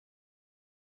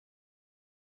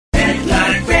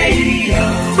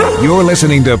You're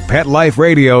listening to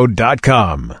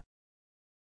PetLifeRadio.com.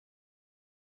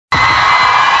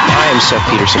 Hi, I'm Seth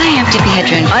Peterson. Hi, I'm Tippi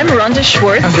Hedren. I'm Rhonda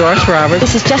Schwartz. I'm Doris Roberts.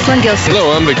 This is Jessalyn Gilson.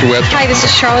 Hello, I'm Victor Webb. Hi, this is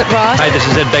Charlotte Ross. Hi, this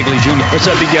is Ed Begley Jr. What's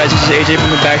up, you guys? This is AJ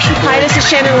from the Backstreet Boys. Hi, this is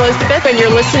Shannon Elizabeth, and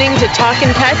you're listening to Talkin'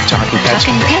 Pets. Talking Pets.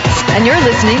 Talking Pets. And you're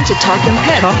listening to Talkin'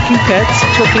 Pets. Talking Pets.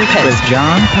 Talking Pets. With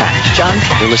John Patch. John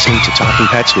Patch. You're listening to Talking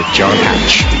Pets with John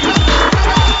Patch.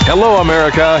 Hello,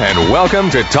 America, and welcome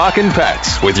to Talkin'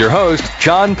 Pets with your host,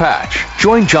 John Patch.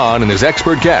 Join John and his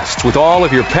expert guests with all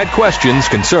of your pet questions,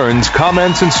 concerns,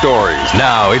 comments, and stories.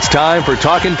 Now it's time for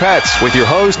Talkin' Pets with your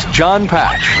host, John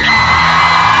Patch.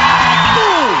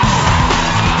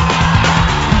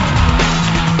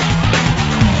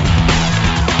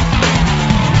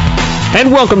 And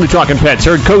welcome to Talkin' Pets,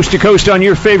 heard coast to coast on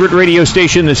your favorite radio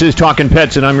station. This is Talkin'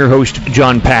 Pets, and I'm your host,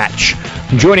 John Patch.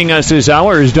 Joining us this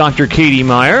hour is Dr. Katie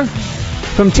Meyer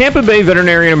from Tampa Bay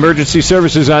Veterinary Emergency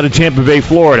Services out of Tampa Bay,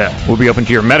 Florida. We'll be open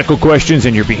to your medical questions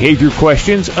and your behavior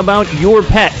questions about your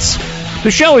pets.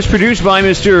 The show is produced by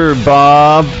Mr.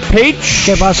 Bob Page.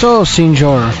 ¿Qué pasó,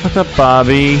 senor? What's up,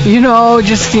 Bobby?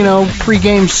 Just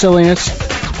pre-game silliness.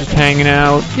 Just hanging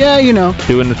out. Yeah,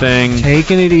 Doing the thing.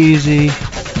 Taking it easy.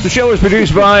 The show is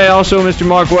produced by also Mr.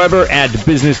 Mark Weber at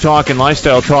Business Talk and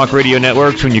Lifestyle Talk Radio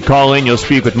Networks. When you call in, you'll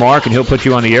speak with Mark, and he'll put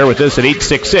you on the air with us at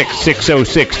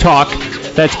 866-606-TALK.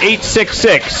 That's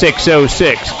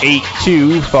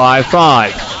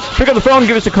 866-606-8255. Pick up the phone,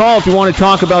 give us a call if you want to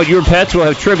talk about your pets. We'll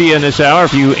have trivia in this hour.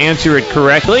 If you answer it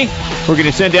correctly, we're going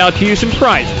to send out to you some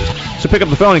prizes. So pick up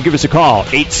the phone and give us a call,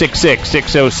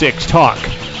 866-606-TALK.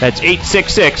 That's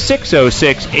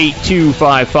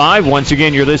 866-606-8255. Once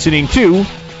again, you're listening to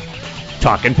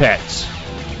Talkin' Pets.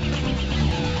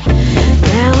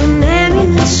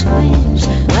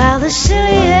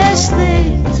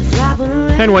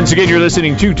 And once again, you're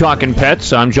listening to Talkin'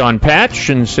 Pets. I'm John Patch,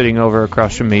 and sitting over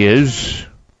across from me is...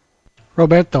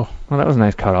 Roberto. Well, that was a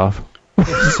nice cutoff.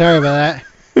 Sorry about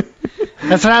that.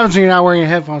 That's what happens when you're not wearing your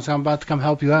headphones, so I'm about to come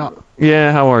help you out.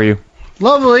 Yeah, how are you?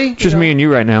 Lovely. Just me and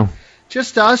you right now.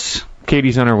 Just us.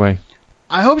 Katie's on her way.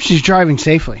 I hope she's driving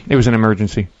safely. It was an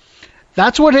emergency.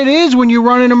 That's what it is when you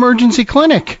run an emergency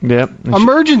clinic. Yep.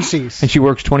 Emergencies. And she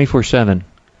works 24/7.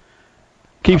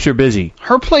 Keeps her busy.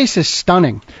 Her place is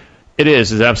stunning. It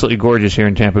is. It's absolutely gorgeous here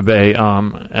in Tampa Bay.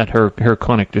 At her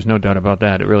clinic, there's no doubt about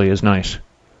that. It really is nice.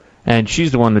 And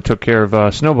she's the one that took care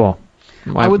of Snowball,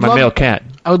 my male cat.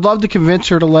 I would love to convince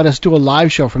her to let us do a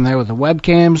live show from there with the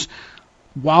webcams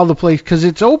while the place, because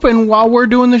it's open while we're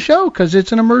doing the show, because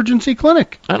it's an emergency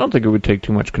clinic. I don't think it would take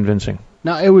too much convincing.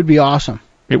 No, it would be awesome.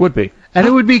 It would be. And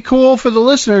it would be cool for the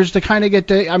listeners to kind of get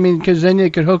to, because then they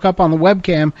could hook up on the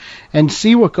webcam and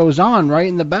see what goes on right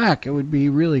in the back. It would be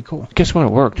really cool. Guess what?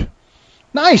 It worked.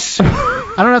 Nice.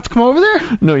 I don't have to come over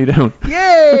there? No, you don't.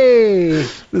 Yay!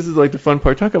 This is like the fun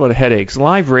part. Talk about headaches.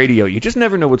 Live radio. You just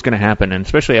never know what's going to happen, and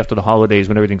especially after the holidays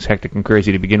when everything's hectic and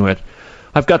crazy to begin with.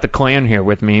 I've got the clan here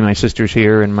with me. My sister's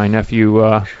here, and my nephew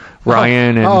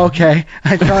Ryan. Oh, okay.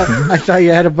 I thought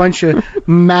you had a bunch of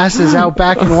masses out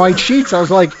back in white sheets. I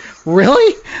was like,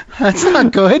 really? That's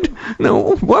not good.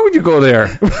 No. Why would you go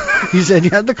there? You said you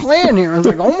had the clan here. I was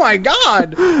like, oh my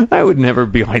God. I would never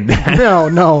be like that.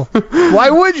 No. Why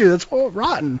would you? That's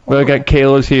rotten. Well, I got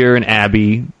Kayla's here and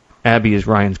Abby. Abby is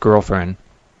Ryan's girlfriend.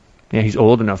 Yeah, he's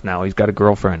old enough now. He's got a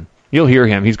girlfriend. You'll hear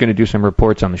him. He's going to do some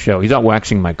reports on the show. He's out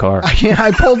waxing my car. Yeah,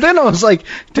 I pulled in. I was like,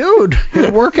 dude,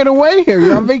 you're working away here.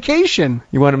 You're on vacation.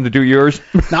 You want him to do yours?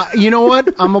 Now, you know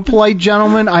what? I'm a polite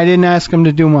gentleman. I didn't ask him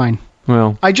to do mine.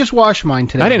 Well, I just washed mine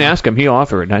today. I didn't ask him. He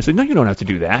offered. And I said, no, you don't have to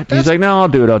do that. He's like, no, I'll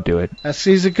do it.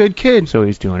 He's a good kid. So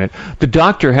he's doing it. The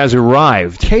doctor has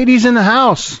arrived. Katie's in the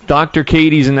house. Dr.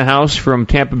 Katie's in the house from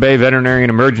Tampa Bay Veterinary and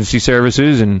Emergency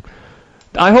Services. And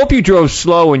I hope you drove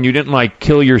slow and you didn't,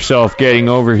 kill yourself getting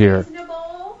over here.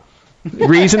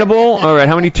 Reasonable? All right.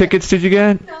 How many tickets did you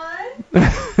get?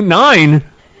 9. 9?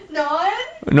 9?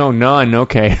 No, none.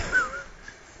 Okay.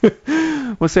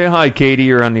 Well, say hi, Katie.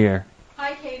 You're on the air.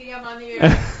 Hi, Katie. I'm on the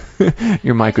air.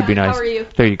 Your mic would be nice. How are you?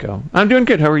 There you go. I'm doing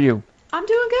good. How are you? I'm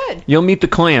doing good. You'll meet the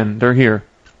clan. They're here.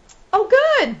 Oh,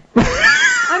 good.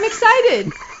 I'm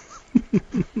excited.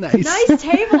 Nice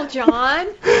table, John.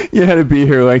 You had to be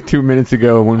here 2 minutes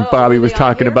ago when Bobby was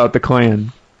talking here? about the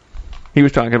clan. He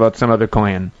was talking about some other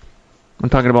clan. I'm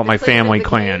talking about my family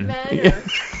clan.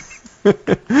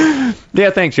 Yeah,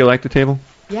 thanks. You like the table?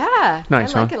 Yeah,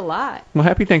 nice, I like it a lot. Well,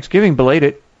 happy Thanksgiving,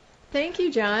 belated. Thank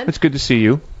you, John. It's good to see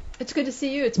you. It's good to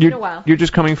see you. It's been a while. You're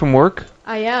just coming from work?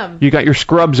 I am. You got your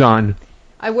scrubs on.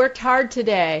 I worked hard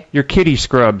today. Your kitty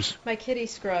scrubs. My kitty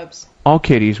scrubs. All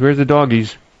kitties. Where's the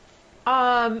doggies?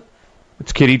 They're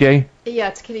It's Kitty Day. Yeah,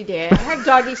 it's Kitty Day. I have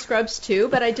doggy scrubs too,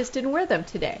 but I just didn't wear them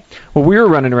today. Well, we were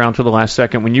running around till the last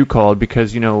second when you called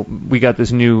because, we got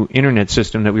this new internet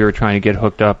system that we were trying to get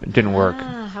hooked up. It didn't work.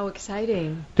 Ah, how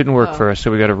exciting. Didn't work for us,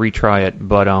 so we got to retry it.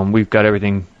 But we've got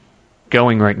everything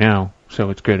going right now,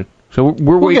 so it's good. So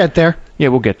We'll get there. Yeah,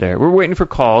 we'll get there. We're waiting for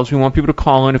calls. We want people to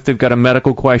call in if they've got a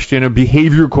medical question, a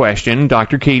behavior question.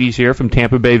 Dr. Katie's here from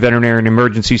Tampa Bay Veterinary and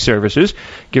Emergency Services.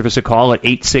 Give us a call at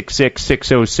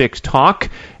 866-606-TALK,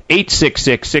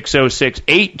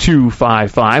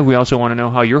 866-606-8255. We also want to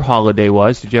know how your holiday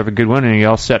was. Did you have a good one? And are you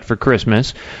all set for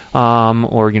Christmas?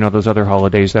 Or, those other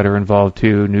holidays that are involved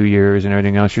too, New Year's and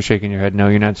everything else. You're shaking your head. No,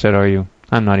 you're not set, are you?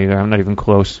 I'm not either. I'm not even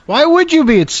close. Why would you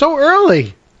be? It's so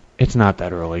early. It's not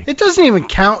that early. It doesn't even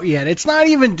count yet. It's not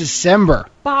even December.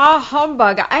 Bah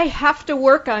humbug. I have to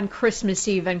work on Christmas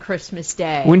Eve and Christmas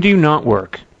Day. When do you not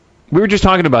work? We were just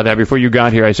talking about that before you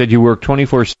got here. I said you work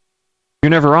 24/7. You're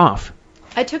never off.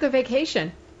 I took a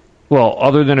vacation. Well,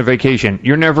 other than a vacation,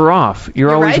 you're never off.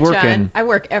 You're always right, working. John. I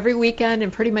work every weekend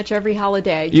and pretty much every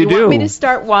holiday. You do. Want me to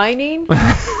start whining?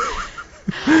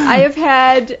 I have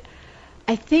had,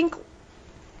 I think,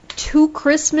 2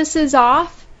 Christmases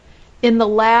off in the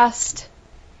last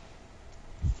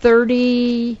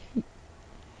 30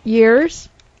 years.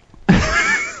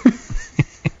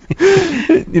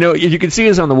 You can see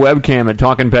us on the webcam at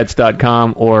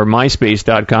talkingpets.com or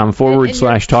myspace.com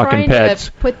 /talkingpets. Trying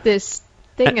to put this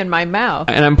thing in my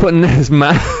mouth. And I'm putting this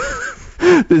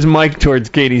mic towards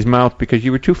Katie's mouth because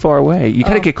you were too far away. You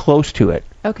got to get close to it.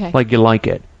 Okay. Like you like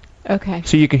it. Okay.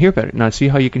 So you can hear better. Now, see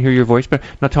how you can hear your voice better?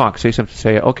 Now talk. Say something.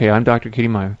 Say, okay, I'm Dr. Katie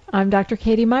Meyer. I'm Dr.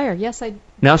 Katie Meyer. Yes, I...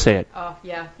 Now say it. Oh,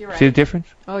 yeah, you're right. See the difference?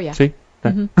 Oh, yeah. See?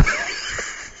 Mm-hmm.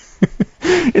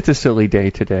 It's a silly day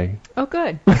today. Oh,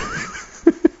 good.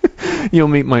 You'll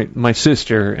meet my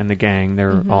sister and the gang.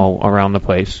 They're all around the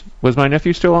place. Was my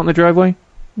nephew still out in the driveway?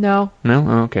 No. No?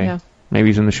 Oh, okay. No. Maybe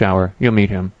he's in the shower. You'll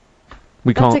meet him.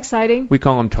 That's exciting. We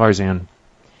call him Tarzan.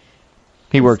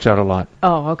 He works out a lot.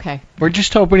 Oh, okay. We're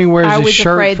just hoping he wears his shirt for today's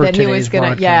I was afraid that he was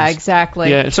going to... Yeah, exactly.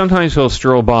 Yeah, sometimes he'll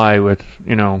stroll by with,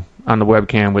 on the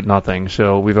webcam with nothing.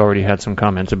 So we've already had some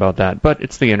comments about that. But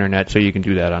it's the internet, so you can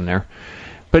do that on there.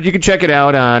 But you can check it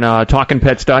out on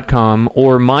talkingpets.com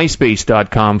or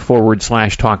myspace.com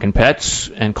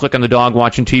 /talkingpets and click on the dog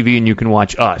watching TV and you can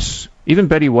watch us. Even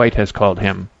Betty White has called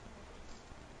him.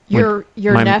 Your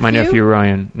nephew? My nephew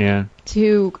Ryan, yeah.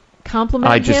 To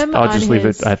compliment him I'll just leave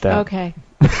it at that. Okay.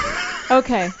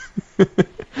 Okay.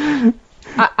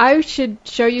 I should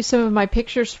show you some of my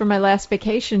pictures from my last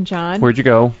vacation, John. Where'd you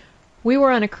go? We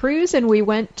were on a cruise and we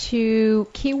went to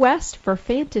Key West for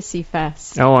Fantasy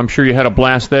Fest. Oh, I'm sure you had a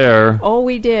blast there. Oh,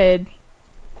 we did.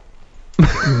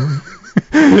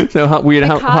 So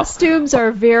costumes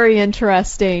are very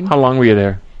interesting. How long were you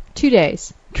there? 2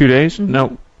 days. 2 days? Mm-hmm.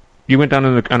 No. You went down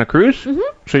on a cruise? Mm-hmm.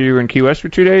 So you were in Key West for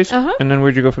 2 days? Uh-huh. And then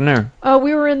where'd you go from there?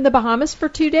 We were in the Bahamas for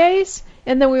 2 days,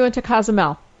 and then we went to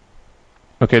Cozumel.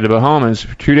 Okay, the Bahamas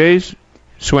for 2 days?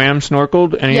 Swam,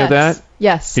 snorkeled, any of that?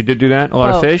 Yes. You did do that? A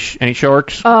lot of fish? Any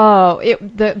sharks? Oh,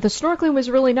 the snorkeling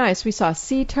was really nice. We saw a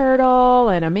sea turtle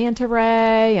and a manta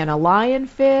ray and a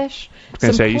lionfish. I was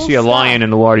going to say, you see a lion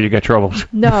in the water, you get troubles.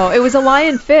 No, it was a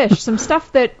lionfish. Some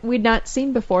stuff that we'd not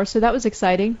seen before, so that was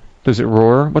exciting. Does it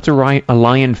roar? What's a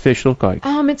lionfish look like?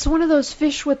 It's one of those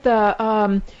fish with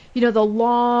the, the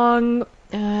long...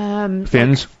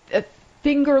 fins?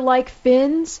 Finger-like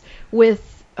fins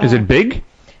with... Is it big?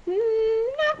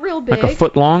 Not real big. Like a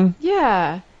foot long?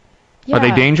 Yeah. Are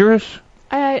they dangerous?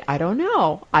 I don't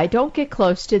know. I don't get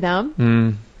close to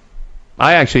them.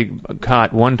 I actually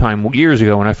caught one time years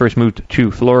ago when I first moved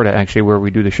to Florida, actually, where we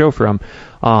do the show from.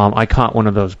 I caught one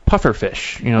of those puffer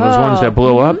fish, those ones that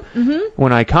blow up. Mm-hmm.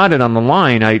 When I caught it on the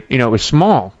line, it was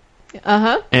small.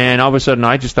 Uh-huh. And all of a sudden,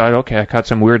 I just thought, okay, I caught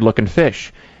some weird-looking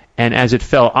fish. And as it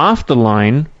fell off the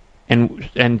line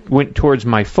and went towards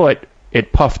my foot,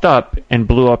 it puffed up and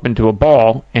blew up into a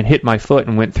ball and hit my foot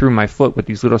and went through my foot with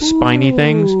these little spiny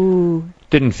things.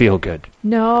 Didn't feel good.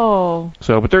 No.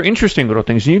 But they're interesting little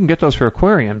things. You can get those for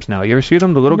aquariums now. You ever see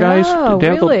them, the little guys?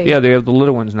 Really? They have the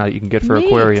little ones now that you can get for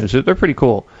aquariums. They're pretty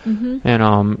cool. Mm-hmm.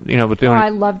 And, but I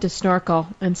love to snorkel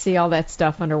and see all that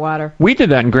stuff underwater. We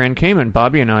did that in Grand Cayman,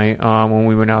 Bobby and I, when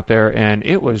we went out there, and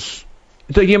it was...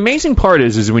 The amazing part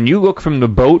is when you look from the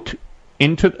boat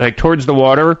into towards the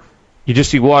water... You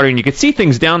just see water, and you can see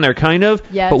things down there, kind of.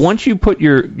 Yes. But once you put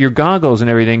your goggles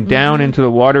and everything down into the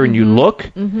water and you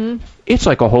look, it's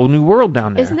like a whole new world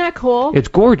down there. Isn't that cool? It's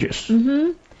gorgeous.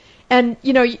 Mm-hmm. And,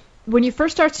 when you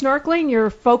first start snorkeling, you're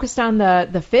focused on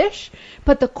the fish,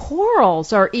 but the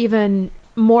corals are even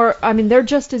more, I mean, they're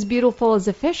just as beautiful as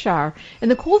the fish are. And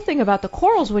the cool thing about the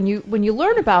corals, when you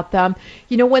learn about them,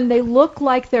 you know, when they look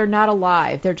like they're not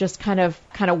alive, they're just kind of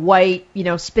white, you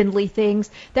know, spindly things,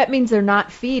 that means they're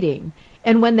not feeding.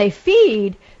 And when they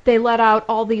feed, they let out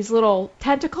all these little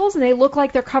tentacles, and they look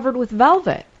like they're covered with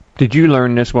velvet. Did you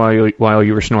learn this while you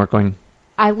were snorkeling?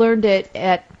 I learned it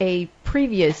at a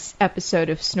previous episode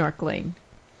of snorkeling.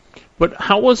 But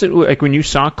how was it, like when you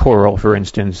saw coral, for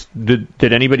instance, did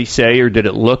anybody say, or did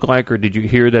it look like, or did you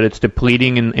hear that it's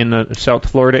depleting in the South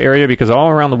Florida area? Because all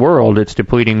around the world it's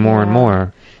depleting more and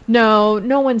more. No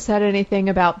one said anything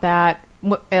about that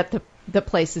at the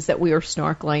places that we were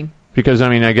snorkeling. Because, I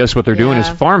mean, I guess what they're doing is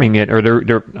farming it, or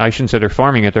they're I shouldn't say they're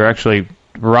farming it, they're actually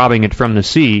robbing it from the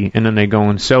sea, and then they go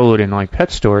and sell it in like pet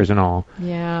stores and all.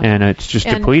 Yeah. And it's just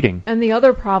depleting. And the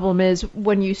other problem is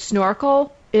when you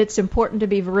snorkel, it's important to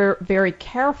be very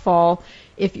careful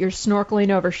if you're snorkeling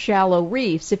over shallow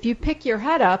reefs. If you pick your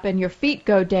head up and your feet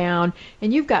go down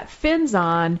and you've got fins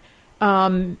on,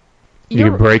 you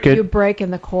break it? You're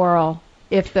breaking the coral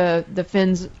if the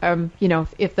fins, you know,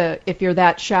 if you're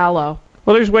that shallow.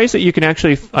 Well, there's ways that you can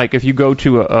actually, like, if you go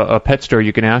to a pet store,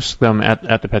 you can ask them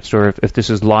at the pet store if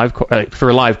this is live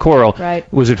for live coral.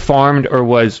 Right. Was it farmed or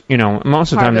was, you know,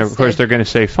 most of the time, of course, they're going to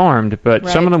say farmed, but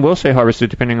some of them will say harvested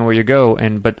depending on where you go.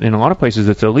 But in a lot of places,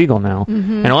 it's illegal now,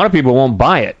 and a lot of people won't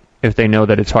buy it if they know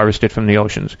that it's harvested from the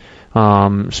oceans.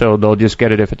 So they'll just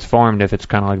get it if it's farmed, if it's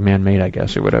kind of like man-made, I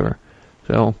guess, or whatever.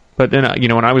 So. But then, you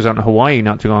know, when I was out in Hawaii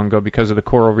not too long ago, because of the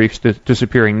coral reefs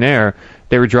disappearing there,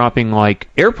 they were dropping, like,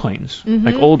 airplanes,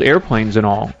 like old airplanes and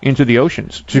all, into the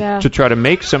oceans to try to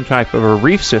make some type of a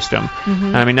reef system.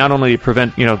 I mean, not only to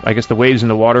prevent, you know, I guess the waves in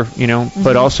the water, you know,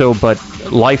 but also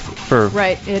life for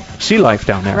sea life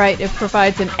down there. Right. It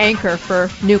provides an anchor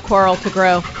for new coral to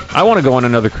grow. I want to go on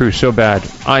another cruise so bad.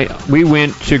 We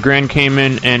went to Grand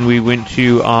Cayman and we went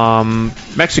to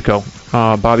Mexico.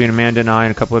 Bobby and Amanda and I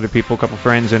and a couple other people, a couple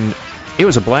friends, and it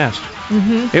was a blast.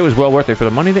 It was well worth it for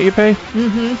the money that you pay.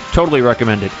 Totally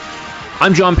recommend it.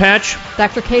 I'm John Patch.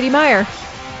 Dr. Katie Meyer.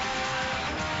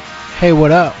 Hey,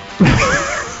 what up?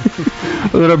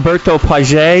 Roberto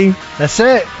Page. That's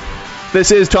it.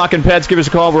 This is Talking Pets. Give us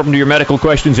a call. We're open to your medical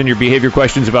questions and your behavior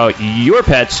questions about your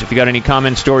pets. If you got any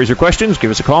comments, stories, or questions,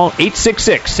 give us a call.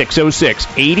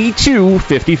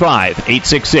 866-606-8255.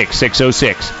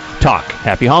 866-606-TALK.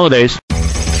 Happy holidays.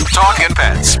 Talking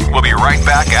Pets. We'll be right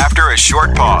back after a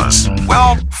short pause.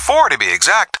 Well, 4 to be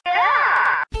exact.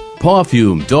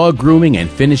 Pawfume Dog Grooming and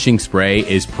Finishing Spray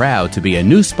is proud to be a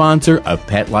new sponsor of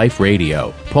Pet Life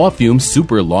Radio. Pawfume's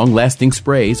super long-lasting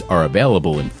sprays are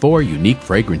available in 4 unique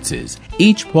fragrances.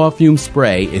 Each Pawfume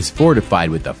spray is fortified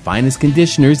with the finest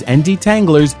conditioners and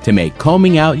detanglers to make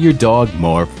combing out your dog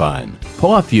more fun.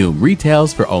 Pawfume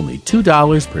retails for only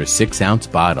 $2 per 6-ounce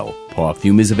bottle.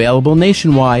 Pawfume is available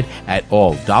nationwide at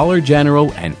all Dollar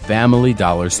General and Family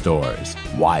Dollar stores.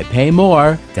 Why pay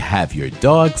more to have your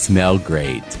dog smell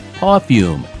great?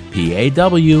 Pawfume,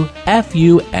 P-A-W-F-U-M-E.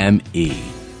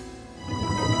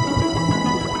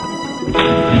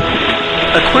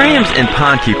 Aquariums and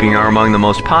pond keeping are among the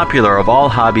most popular of all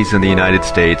hobbies in the United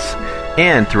States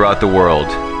and throughout the world.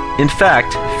 In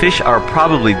fact, fish are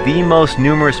probably the most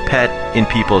numerous pet in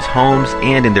people's homes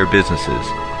and in their businesses.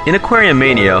 In Aquarium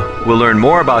Mania, we'll learn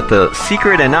more about the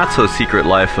secret and not-so-secret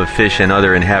life of fish and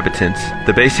other inhabitants,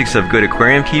 the basics of good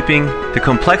aquarium keeping, the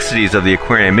complexities of the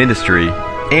aquarium industry,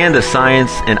 and the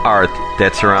science and art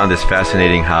that surround this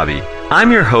fascinating hobby.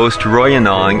 I'm your host, Roy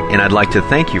Anong, and I'd like to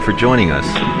thank you for joining us.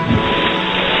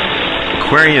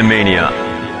 Aquarium Mania.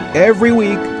 Every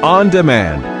week on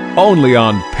demand, only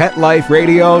on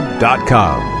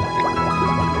PetLifeRadio.com.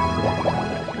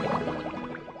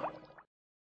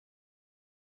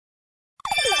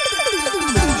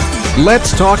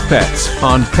 Let's Talk Pets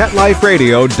on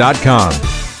PetLifeRadio.com.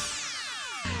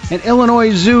 An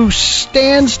Illinois zoo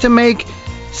stands to make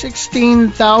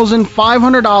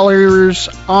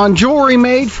 $16,500 on jewelry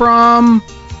made from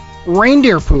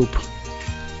reindeer poop.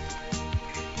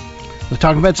 The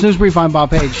Talking Pets News Brief, I'm Bob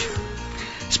Page.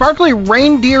 Sparkly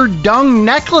reindeer dung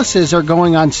necklaces are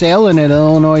going on sale in an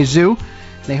Illinois zoo.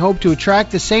 They hope to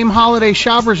attract the same holiday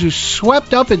shoppers who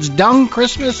swept up its dung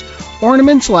Christmas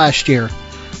ornaments last year.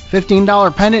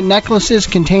 $15 pendant necklaces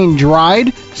contain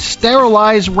dried,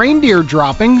 sterilized reindeer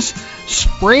droppings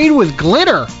sprayed with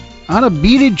glitter on a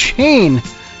beaded chain.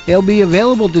 They'll be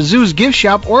available to Zoo's gift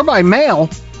shop or by mail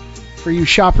for you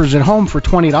shoppers at home for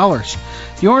 $20.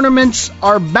 The ornaments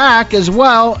are back as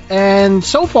well, and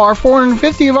so far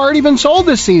 450 have already been sold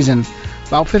this season.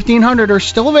 About 1,500 are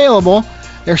still available.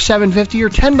 They're $7.50 or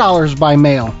 $10 by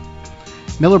mail.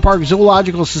 Miller Park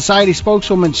Zoological Society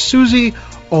spokeswoman Susie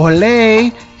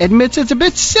Ole admits it's a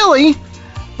bit silly,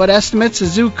 but estimates the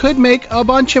zoo could make a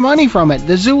bunch of money from it.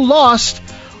 The zoo lost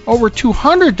over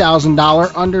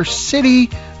 $200,000 under city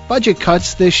budget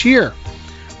cuts this year.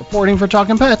 Reporting for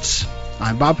Talking Pets,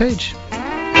 I'm Bob Page.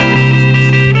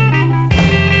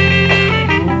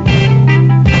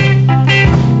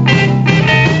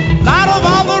 Out of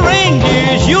all the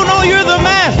reindeers, you know you're the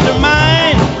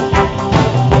mastermind.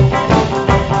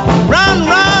 Run,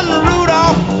 run,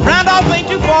 Rudolph. Randolph ain't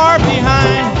too far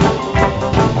behind.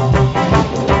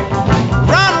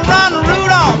 Run, run,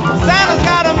 Rudolph. Santa's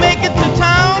gotta make it to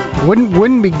town.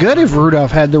 Wouldn't be good if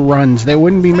Rudolph had the runs. They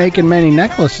wouldn't be making many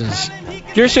necklaces.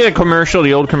 Did you ever see that commercial,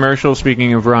 the old commercial,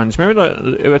 speaking of runs? Remember,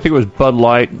 I think it was Bud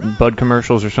Light, Bud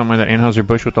commercials or something like that,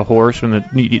 Anheuser-Busch with the horse, when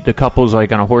the couple's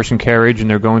like on a horse and carriage, and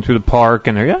they're going through the park,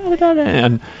 and they're,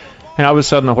 and all of a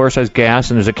sudden the horse has gas,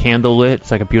 and there's a candle lit.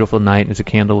 It's like a beautiful night, and there's a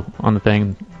candle on the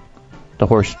thing. The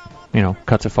horse,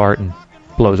 cuts a fart and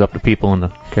blows up the people in the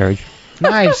carriage.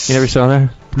 Nice. You never saw that?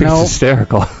 No. It's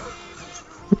hysterical.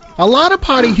 A lot of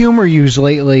potty humor used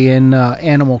lately in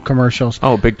animal commercials.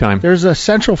 Oh, big time. There's a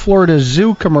Central Florida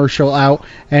Zoo commercial out,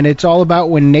 and it's all about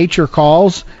when nature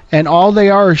calls, and all they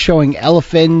are is showing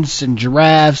elephants and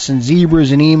giraffes and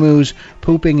zebras and emus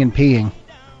pooping and peeing.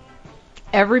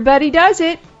 Everybody does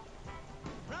it.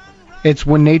 It's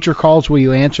when nature calls, will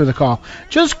you answer the call?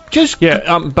 Just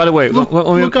yeah. By the way,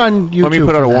 look on YouTube. Let me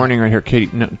put out a that. warning right here,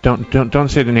 Katie. No, don't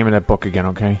say the name of that book again,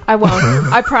 okay? I won't.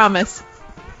 I promise.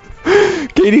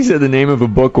 Katie said the name of a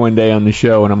book one day on the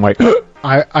show, and I'm like,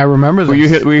 I remember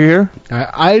this. Were you here?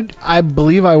 I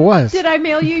believe I was. Did I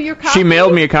mail you your copy? She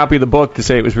mailed me a copy of the book to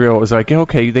say it was real. It was like,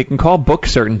 okay, they can call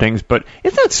books certain things, but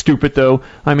it's not stupid, though.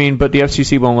 I mean, but the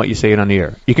FCC won't let you say it on the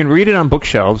air. You can read it on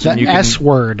bookshelves. The S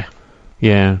word.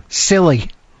 Yeah.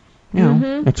 Silly.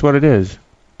 That's what it is.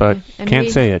 But can't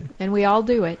say it. And we all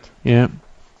do it. Yeah.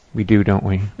 We do, don't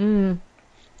we?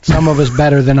 Some of us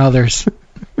better than others.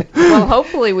 Well,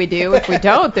 hopefully we do. If we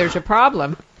don't, there's a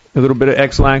problem. A little bit of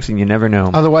X-Lax and you never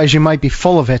know. Otherwise, you might be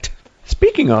full of it.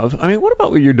 Speaking of, I mean, what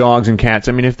about with your dogs and cats?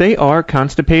 I mean, if they are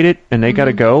constipated and they got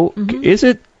to go, is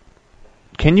it...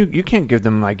 You can't give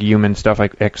them, like, human stuff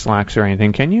like X-Lax or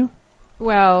anything, can you?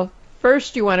 Well,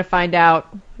 first you want to find out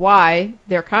why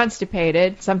they're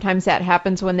constipated. Sometimes that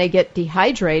happens when they get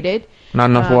dehydrated.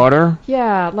 Not enough water?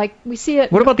 Yeah, like we see it...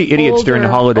 What about the idiots during the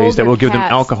holidays that will give them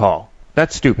cats. alcohol?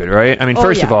 That's stupid, right? I mean,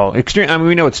 first of all,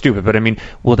 we know it's stupid, but I mean,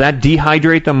 will that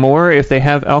dehydrate them more if they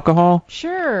have alcohol?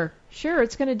 Sure.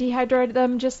 It's going to dehydrate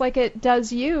them just like it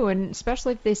does you, and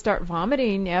especially if they start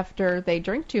vomiting after they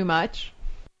drink too much.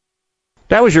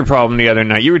 That was your problem the other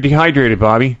night. You were dehydrated,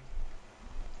 Bobby.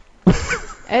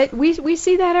 We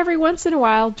see that every once in a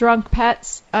while, drunk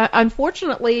pets.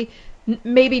 Unfortunately,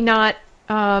 maybe not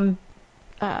haven't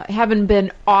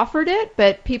been offered it,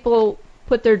 but people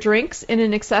put their drinks in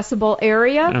an accessible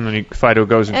area. And then Fido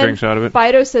goes and drinks out of it.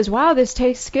 Fido says, wow, this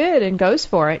tastes good, and goes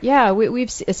for it. Yeah, we've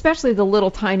especially the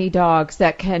little tiny dogs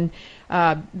that can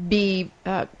be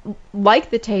like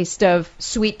the taste of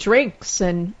sweet drinks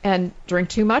and drink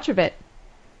too much of it.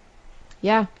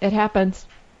 Yeah, it happens.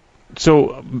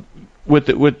 So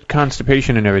with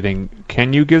constipation and everything,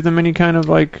 can you give them any kind of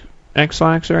like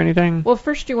X-Lax or anything? Well,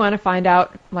 first you want to find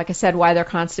out, like I said, why they're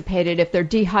constipated. If they're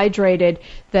dehydrated,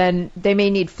 then they may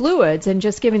need fluids, and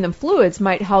just giving them fluids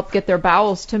might help get their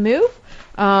bowels to move.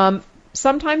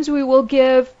 Sometimes we will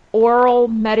give oral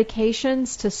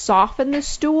medications to soften the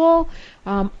stool,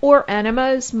 or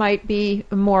enemas might be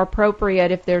more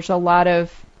appropriate if there's a lot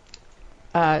of,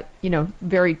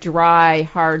 very dry,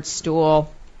 hard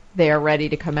stool there ready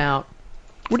to come out.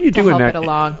 What do you do in that?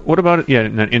 What about it? Yeah,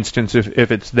 in that instance,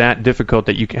 if it's that difficult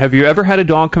that have you ever had a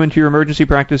dog come into your emergency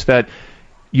practice that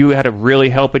you had to really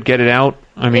help it get it out?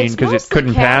 I mean, because it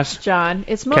couldn't pass. John,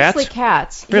 it's mostly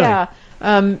cats. Really? Yeah.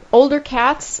 Older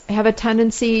cats have a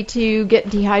tendency to get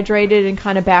dehydrated and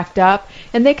kind of backed up,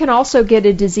 and they can also get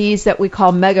a disease that we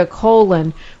call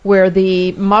megacolon, where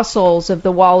the muscles of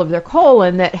the wall of their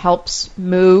colon that helps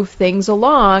move things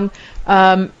along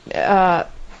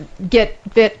get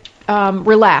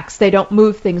relaxed. They don't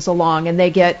move things along, and they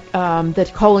get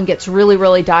the colon gets really,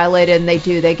 really dilated, and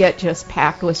they get just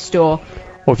packed with stool.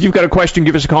 Well, if you've got a question,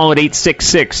 give us a call at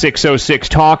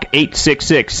 866-606-TALK,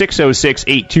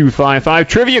 866-606-8255.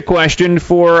 Trivia question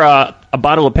for a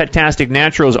bottle of Petastic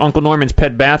Naturals, Uncle Norman's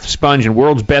Pet Bath Sponge, and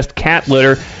World's Best Cat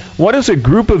Litter. What is a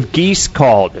group of geese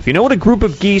called? If you know what a group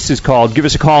of geese is called, give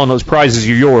us a call and those prizes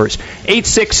are yours.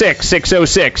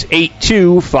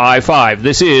 866-606-8255.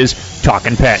 This is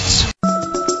Talkin' Pets.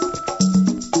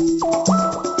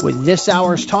 With this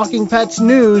hour's Talking Pets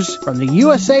news from the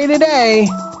USA Today,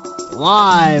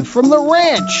 Live from the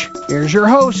ranch, here's your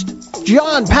host,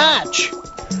 John Patch.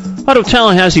 Out of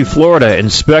Tallahassee, Florida,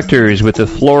 inspectors with the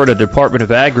Florida Department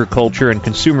of Agriculture and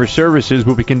Consumer Services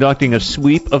will be conducting a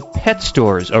sweep of pet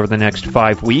stores over the next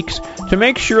 5 weeks to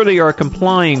make sure they are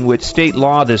complying with state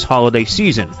law this holiday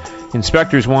season.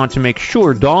 Inspectors want to make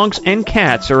sure dogs and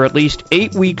cats are at least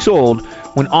 8 weeks old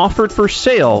when offered for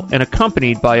sale and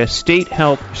accompanied by a state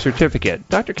health certificate.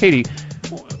 Dr. Katie,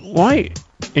 why,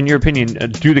 in your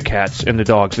opinion, do the cats and the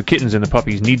dogs, the kittens and the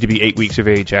puppies, need to be 8 weeks of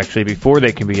age, actually, before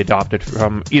they can be adopted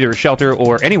from either a shelter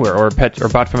or anywhere, or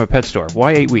bought from a pet store?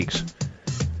 Why 8 weeks?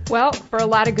 Well, for a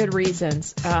lot of good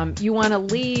reasons. You want to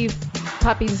leave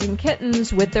puppies and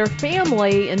kittens with their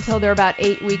family until they're about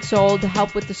 8 weeks old to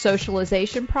help with the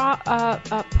socialization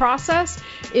process.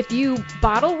 If you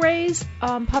bottle raise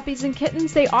puppies and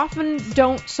kittens, they often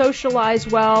don't socialize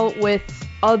well with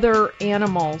other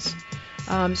animals.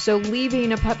 So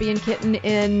leaving a puppy and kitten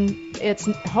in its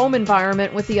home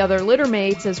environment with the other litter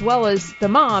mates as well as the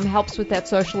mom helps with that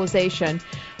socialization.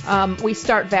 We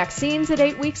start vaccines at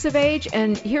 8 weeks of age,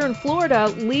 and here in Florida,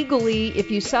 legally, if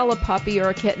you sell a puppy or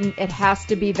a kitten, it has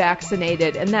to be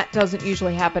vaccinated, and that doesn't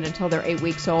usually happen until they're 8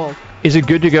 weeks old. Is it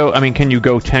good to go? I mean, can you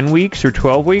go 10 weeks or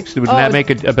 12 weeks? Would that make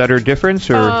a better difference?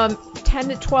 Or 10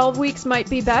 to 12 weeks might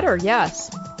be better,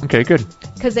 yes. Okay, good.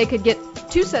 Because they could get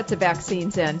 2 sets of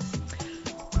vaccines in.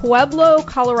 Pueblo,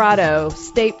 Colorado,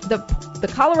 the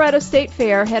Colorado State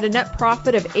Fair had a net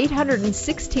profit of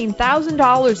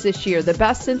 $816,000 this year, the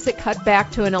best since it cut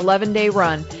back to an 11-day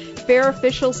run. Fair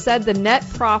officials said the net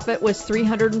profit was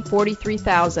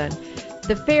 $343,000.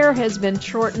 The fair has been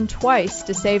shortened twice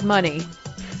to save money.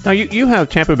 Now, you have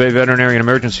Tampa Bay Veterinary and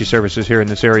Emergency Services here in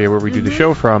this area where we do the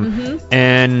show from.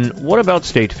 And what about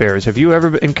state fairs? Have you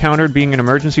ever encountered being an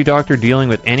emergency doctor dealing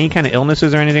with any kind of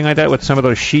illnesses or anything like that with some of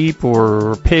those sheep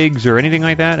or pigs or anything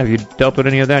like that? Have you dealt with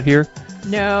any of that here?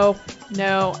 No,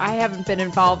 I haven't been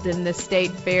involved in the state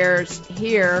fairs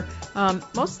here.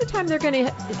 Most of the time they're going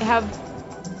to have,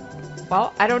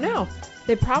 well, I don't know.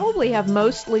 They probably have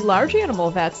mostly large animal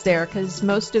vets there because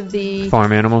most of the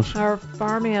farm animals are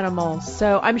farm animals.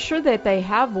 So I'm sure that they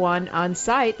have one on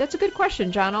site. That's a good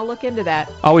question, John. I'll look into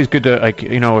that. Always good to,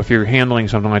 if you're handling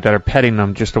something like that or petting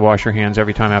them, just to wash your hands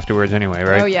every time afterwards anyway,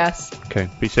 right? Oh, yes. Okay,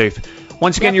 be safe.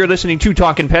 Once again, You're listening to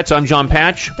Talkin' Pets. I'm John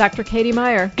Patch. Dr. Katie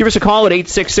Meyer. Give us a call at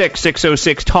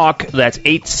 866-606-TALK. That's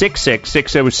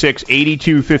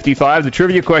 866-606-8255. The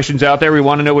trivia question's out there. We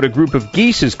want to know what a group of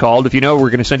geese is called. If you know, we're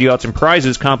going to send you out some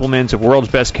prizes, compliments of World's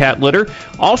Best Cat Litter.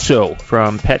 Also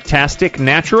from Petastic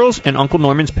Naturals and Uncle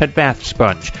Norman's Pet Bath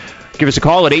Sponge. Give us a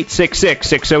call at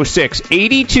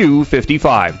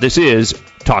 866-606-8255. This is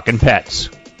Talkin'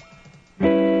 Pets.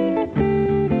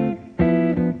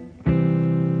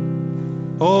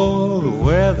 Oh, the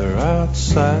weather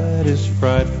outside is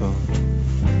frightful,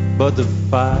 but the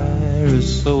fire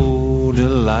is so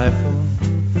delightful.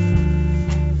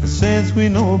 Since we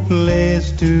no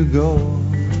place to go,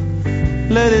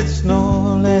 let it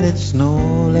snow, let it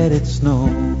snow, let it snow.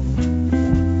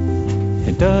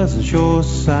 It doesn't show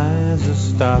signs of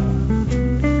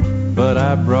stopping, but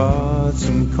I brought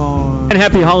some corn. And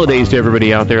happy holidays to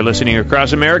everybody out there listening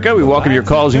across America. We welcome your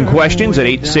calls and questions at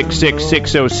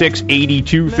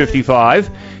 866-606-8255.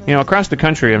 You know, across the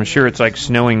country, I'm sure it's like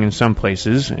snowing in some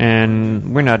places,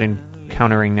 and we're not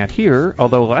encountering that here,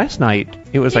 although last night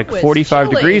it was like 45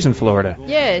 chilly. degrees in Florida.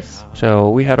 Yes.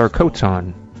 So we had our coats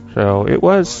on. So it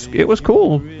was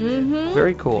cool.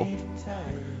 Very cool.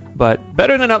 But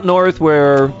better than up north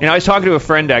where, I was talking to a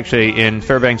friend actually in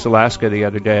Fairbanks, Alaska the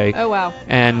other day. Oh, wow.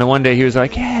 And the one day he was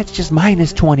like, yeah, it's just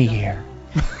minus 20 here.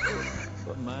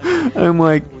 I'm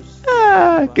like,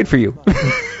 good for you.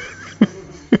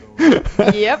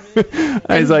 Yep.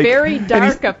 It's like, very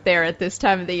dark up there at this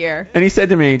time of the year. And he said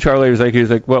to me, Charlie was like,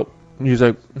 so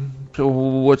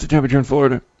what's the temperature in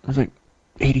Florida? I was like,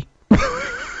 80.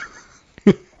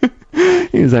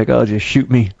 He was like, oh, just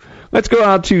shoot me. Let's go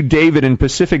out to David in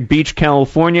Pacific Beach,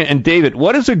 California. And David,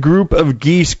 what is a group of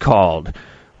geese called?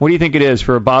 What do you think it is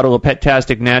for a bottle of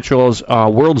Petastic Naturals,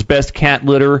 World's Best Cat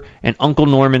Litter, and Uncle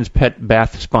Norman's Pet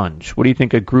Bath Sponge? What do you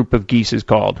think a group of geese is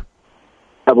called?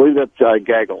 I believe that's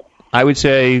gaggle. I would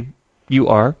say you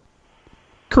are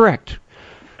correct.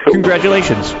 Cool.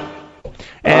 Congratulations.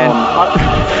 And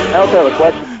I also have a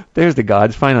question. There's the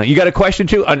gods, finally. You got a question,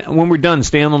 too? When we're done,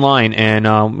 stay on the line,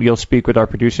 and you'll speak with our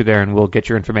producer there, and we'll get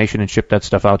your information and ship that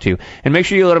stuff out to you. And make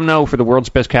sure you let them know for the World's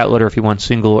Best Cat Litter if you want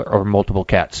single or multiple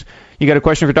cats. You got a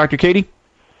question for Dr. Katie?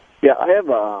 Yeah, I have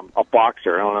a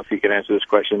boxer. I don't know if you can answer this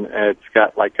question. It's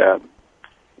got like a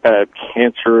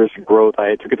cancerous growth.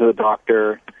 I took it to the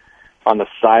doctor. on the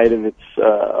side of its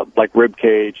like rib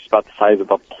cage, it's about the size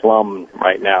of a plum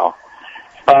right now.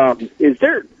 Is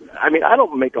there? I mean, I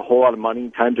don't make a whole lot of money.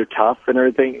 Times are tough and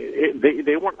everything.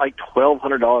 They want like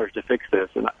 $1,200 to fix this,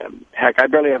 and heck, I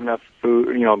barely have enough food,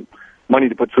 money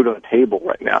to put food on the table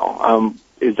right now.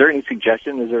 Is there any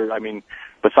suggestion? Is there? I mean,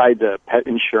 besides pet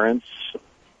insurance?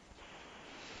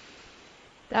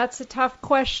 That's a tough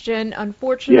question.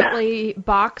 Unfortunately,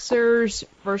 boxers,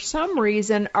 for some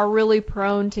reason, are really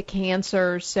prone to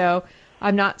cancer, so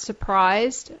I'm not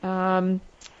surprised.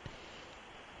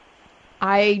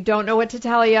 I don't know what to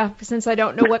tell you, since I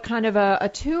don't know what kind of a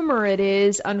tumor it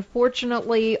is.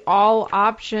 Unfortunately, all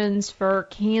options for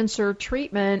cancer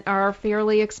treatment are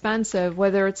fairly expensive,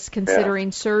 whether it's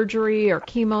considering surgery or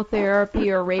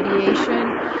chemotherapy or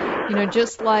radiation.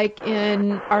 Just like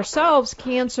in ourselves,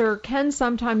 cancer can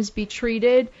sometimes be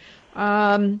treated,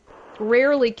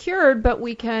 rarely cured, but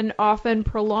we can often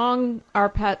prolong our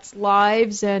pets'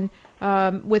 lives and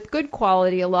with good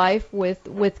quality of life,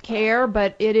 with care,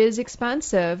 but it is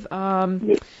expensive.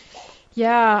 Other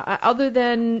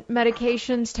than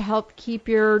medications to help keep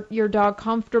your dog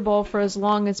comfortable for as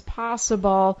long as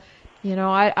possible,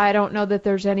 I don't know that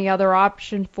there's any other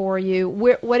option for you.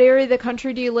 What area of the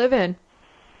country do you live in?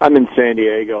 I'm in San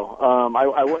Diego.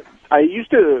 I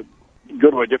used to go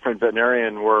to a different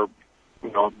veterinarian where,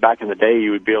 back in the day,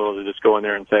 you would be able to just go in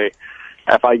there and say,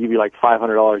 if I give you like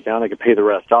 $500 down, I could pay the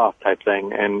rest off type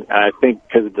thing. And I think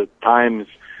because of the times,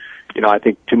 I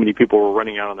think too many people were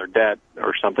running out on their debt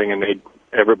or something, and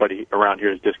everybody around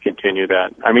here has discontinued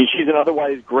that. I mean, she's in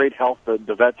otherwise great health.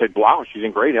 The vet said, wow, she's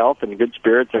in great health and good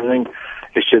spirits and everything.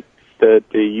 It's just that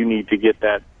you need to get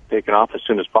that taken off as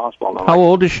soon as possible. How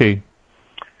old is she?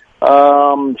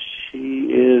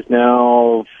 She is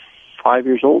now 5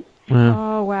 years old. Yeah.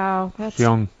 Oh, wow. That's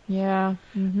young. Yeah.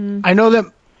 Mm-hmm. I know that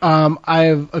I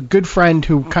have a good friend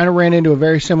who kind of ran into a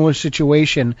very similar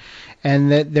situation,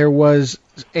 and that there was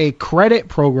a credit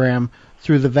program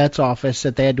through the vet's office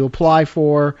that they had to apply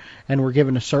for and were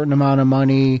given a certain amount of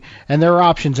money. And there are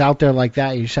options out there like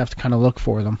that. You just have to kind of look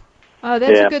for them. Oh,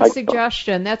 that's a good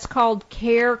suggestion. That's called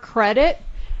Care Credit.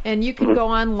 And you can go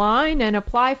online and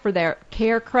apply for that,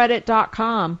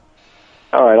 carecredit.com.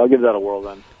 All right, I'll give that a whirl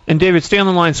then. And David, stay on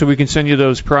the line so we can send you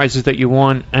those prizes that you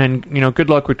want. And, good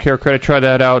luck with Care Credit. Try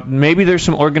that out. Maybe there's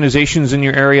some organizations in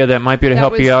your area that might be able to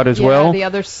help you out as well. Yeah, the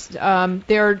others,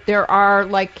 there are,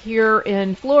 like here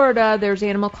in Florida, there's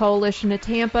Animal Coalition of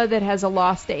Tampa that has a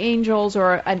Lost Angels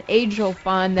or an Angel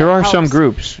Fund. That there are helps. some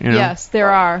groups, Yes,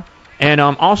 there are. And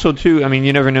also, too,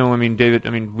 you never know.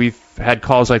 David, we've had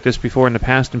calls like this before in the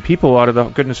past, and people, out of the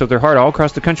goodness of their heart, all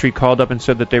across the country called up and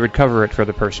said that they would cover it for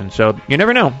the person. So you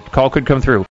never know. The call could come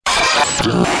through.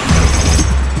 We'll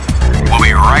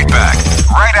be right back,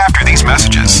 right after these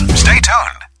messages. Stay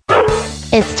tuned.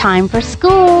 It's time for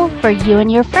school for you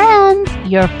and your friends,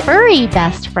 your furry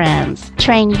best friends.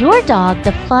 Train your dog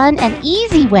the fun and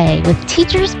easy way with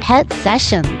Teacher's Pet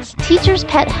Sessions. Teacher's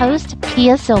Pet host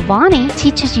Pia Silvani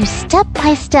teaches you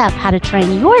step-by-step how to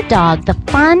train your dog the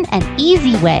fun and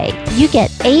easy way. You get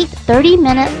 8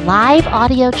 30-minute live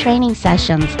audio training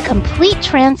sessions, complete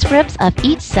transcripts of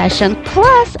each session,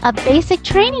 plus a basic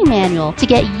training manual to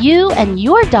get you and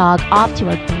your dog off to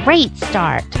a great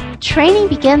start. Training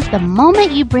begins the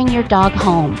moment you bring your dog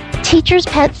home. Teacher's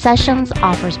Pet Sessions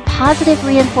offers positive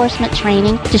reinforcement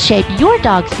training to shape your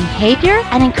dog's behavior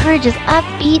and encourages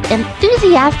upbeat,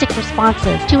 enthusiastic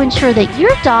responses to ensure that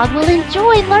your dog will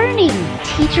enjoy learning.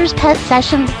 Teacher's Pet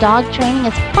Sessions dog training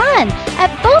is fun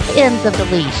at both ends of the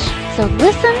leash. So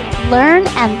listen, learn,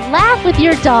 and laugh with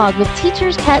your dog with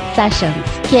Teacher's Pet Sessions.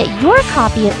 Get your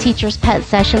copy of Teacher's Pet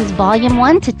Sessions Volume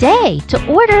 1 today. To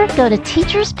order, go to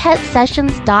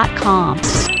teacherspetsessions.com.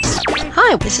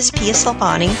 Hi, this is Pia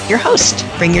Silvani, your host.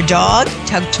 Bring your dog,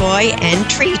 tug toy, and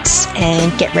treats,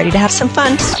 and get ready to have some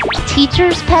fun.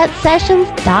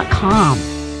 teacherspetsessions.com.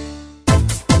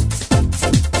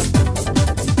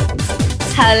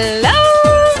 Hello!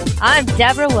 I'm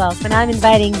Deborah Wolf, and I'm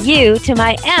inviting you to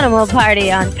my animal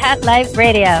party on Pet Life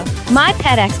Radio. My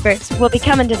pet experts will be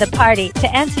coming to the party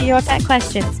to answer your pet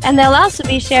questions, and they'll also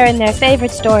be sharing their favorite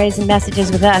stories and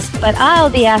messages with us, but I'll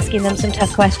be asking them some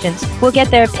tough questions. We'll get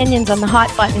their opinions on the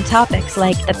hot-button topics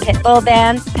like the pit bull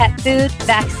ban, pet food,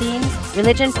 vaccines,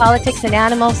 religion, politics, and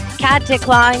animals, cat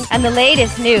decline, and the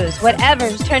latest news.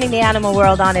 Whatever's turning the animal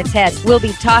world on its head, we'll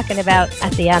be talking about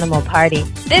at the animal party.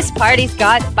 This party's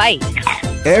got bite.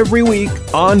 Every week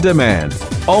on demand,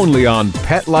 only on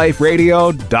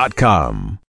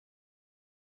PetLifeRadio.com.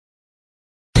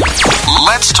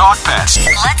 Let's talk pets.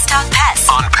 Let's talk pets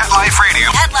on Pet Life Radio.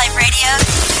 Pet Life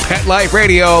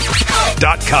Radio.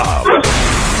 PetLifeRadio.com.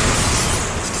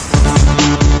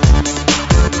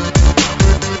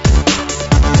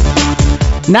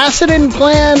 NASA didn't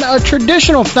plan a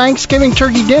traditional Thanksgiving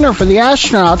turkey dinner for the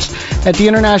astronauts at the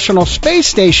International Space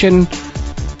Station,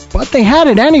 but they had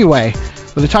it anyway.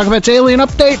 With the Talking Pets Alien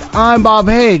Update, I'm Bob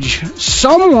Hage.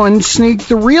 Someone sneaked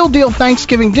the real deal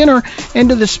Thanksgiving dinner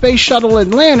into the Space Shuttle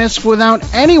Atlantis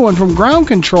without anyone from ground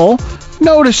control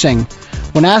noticing.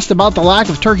 When asked about the lack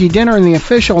of turkey dinner in the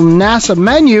official NASA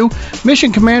menu,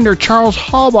 Mission Commander Charles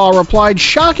Harbaugh replied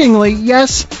shockingly,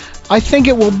 "Yes, I think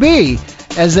it will be,"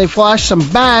 as they flashed some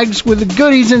bags with the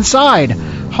goodies inside.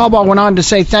 Harbaugh went on to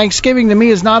say, "Thanksgiving to me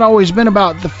has not always been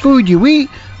about the food you eat,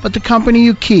 but the company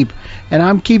you keep. And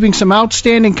I'm keeping some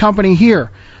outstanding company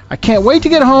here. I can't wait to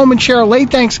get home and share a late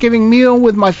Thanksgiving meal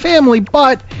with my family,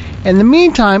 but in the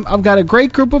meantime, I've got a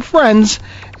great group of friends,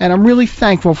 and I'm really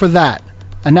thankful for that."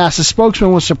 A NASA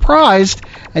spokesman was surprised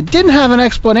and didn't have an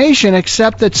explanation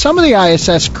except that some of the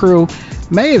ISS crew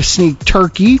may have sneaked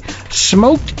turkey,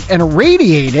 smoked and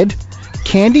irradiated,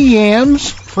 candy yams,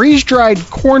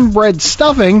 freeze-dried cornbread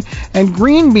stuffing, and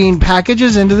green bean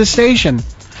packages into the station.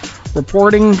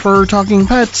 Reporting for Talking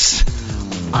Pets,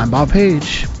 I'm Bob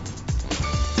Page.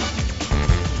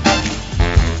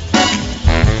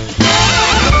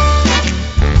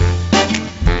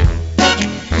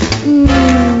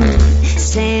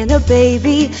 Santa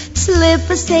baby, slip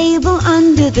a sable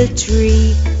under the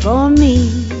tree for me.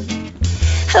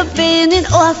 I've been an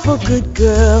awful good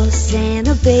girl,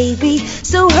 Santa baby,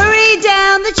 so hurry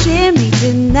down the chimney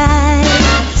tonight.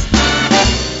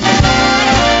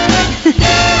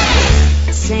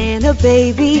 Santa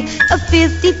baby, a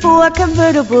 54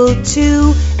 convertible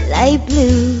to light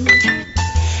blue.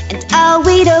 And I'll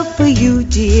wait up for you,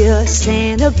 dear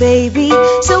Santa baby,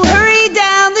 so hurry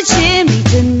down the chimney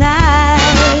tonight.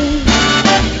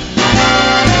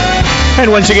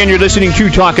 And once again, you're listening to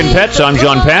Talking Pets. I'm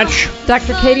John Patch.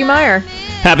 Dr. Katie Meyer.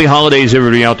 Happy holidays,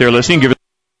 everybody out there listening. Give it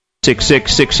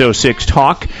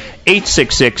 866-606-TALK,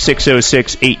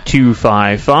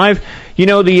 866-606-8255. You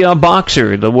know, the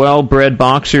boxer, the well-bred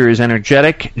boxer, is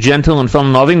energetic, gentle, and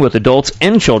fun-loving with adults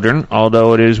and children,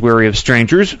 although it is wary of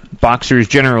strangers. Boxers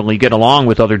generally get along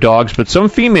with other dogs, but some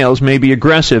females may be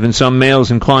aggressive and some males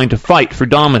inclined to fight for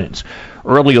dominance.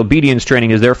 Early obedience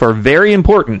training is therefore very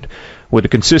important. With a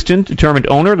consistent, determined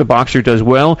owner, the boxer does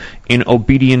well in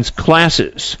obedience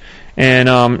classes. And,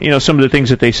 some of the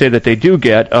things that they say that they do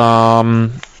get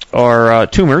are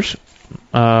tumors,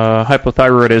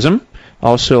 hypothyroidism,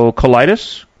 also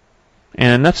colitis,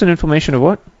 and that's an inflammation of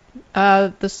what?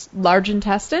 The large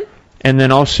intestine. And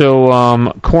then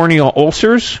also corneal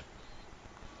ulcers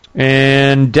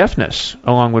and deafness,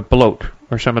 along with bloat,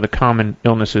 are some of the common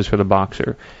illnesses for the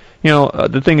boxer.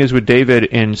 The thing is with David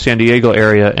in San Diego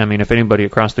area, I mean, if anybody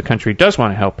across the country does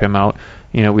want to help him out,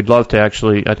 we'd love to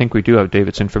actually, I think we do have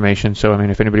David's information, so, I mean,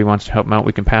 if anybody wants to help him out,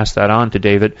 we can pass that on to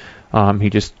David.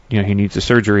 He just, he needs a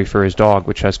surgery for his dog,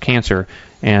 which has cancer,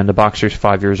 and the boxer's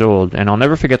 5 years old. And I'll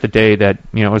never forget the day that,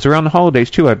 it was around the holidays,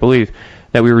 too, I believe,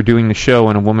 that we were doing the show,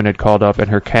 and a woman had called up,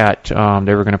 and her cat, they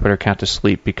were going to put her cat to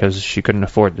sleep because she couldn't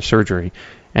afford the surgery.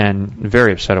 And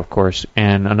very upset, of course.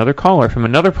 And another caller from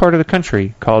another part of the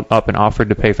country called up and offered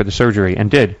to pay for the surgery, and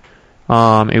did.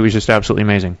 It was just absolutely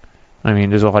amazing. I mean,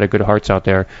 there's a lot of good hearts out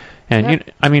there. And,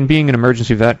 being an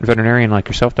emergency veterinarian like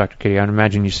yourself, Dr. Katie, I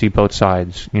imagine you see both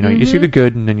sides. You see the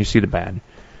good, and then you see the bad.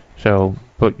 So,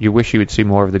 but you wish you would see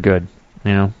more of the good,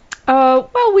 Well,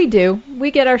 we do.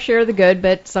 We get our share of the good,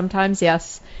 but sometimes,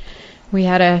 yes. We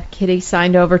had a kitty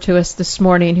signed over to us this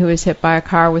morning who was hit by a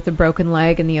car with a broken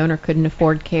leg, and the owner couldn't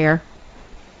afford care.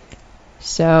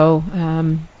 So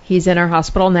he's in our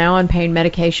hospital now on pain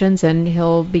medications, and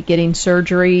he'll be getting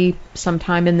surgery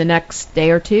sometime in the next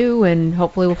day or two, and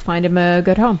hopefully we'll find him a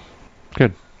good home.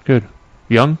 Good.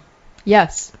 Young?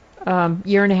 Yes,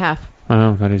 year and a half.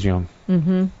 Oh, that is young.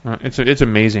 Mm-hmm. It's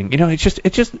amazing.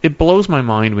 It blows my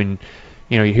mind when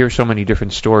you hear so many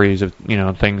different stories of,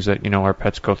 things that, our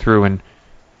pets go through. And,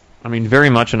 I mean, very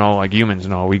much and all like humans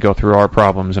and all, we go through our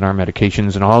problems and our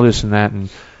medications and all this and that. And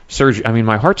surgery, I mean,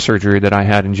 my heart surgery that I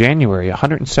had in January,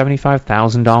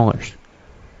 $175,000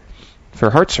 for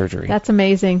heart surgery. That's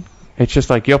amazing. It's just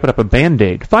like you open up a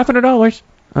Band-Aid, $500.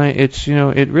 It's,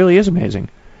 it really is amazing.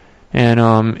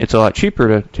 And it's a lot cheaper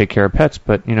to take care of pets,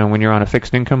 but, when you're on a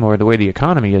fixed income or the way the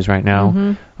economy is right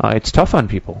now, it's tough on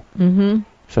people. Mm-hmm.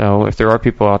 So if there are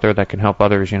people out there that can help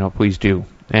others, please do.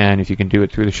 And if you can do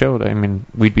it through the show, I mean,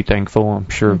 we'd be thankful. I'm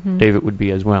sure David would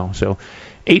be as well. So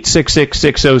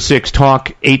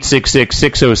 866-606-TALK,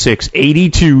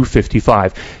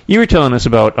 866-606-8255. You were telling us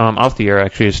about, off the air,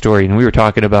 actually, a story, and we were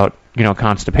talking about,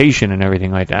 constipation and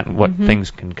everything like that and what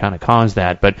things can kind of cause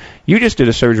that. But you just did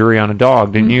a surgery on a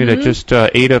dog, didn't you, that just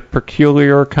ate a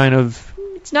peculiar kind of...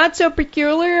 It's not so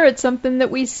peculiar. It's something that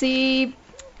we see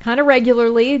kind of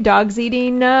regularly. Dogs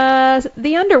eating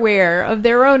the underwear of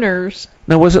their owners.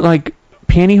 Now, was it like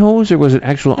pantyhose or was it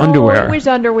actual underwear? It was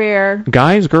underwear.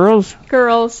 Guys, girls?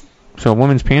 Girls. So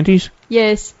women's panties?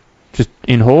 Yes. Just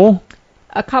in whole?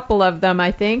 A couple of them,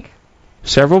 I think.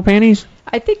 Several panties?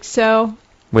 I think so.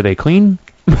 Were they clean?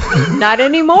 Not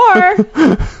anymore.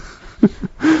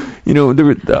 You know,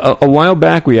 a while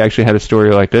back we actually had a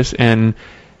story like this, and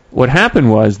what happened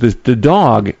was the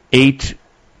dog ate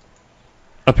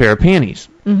a pair of panties.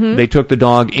 Mm-hmm. They took the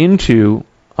dog into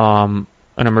an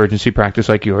emergency practice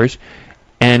like yours,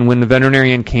 and when the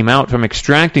veterinarian came out from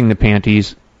extracting the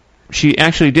panties, she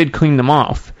actually did clean them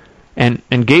off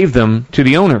and gave them to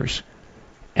the owners.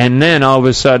 And then all of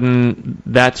a sudden,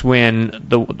 that's when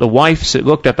the wife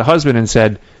looked at the husband and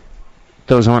said,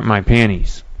 "Those aren't my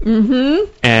panties."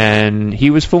 Mm-hmm. And he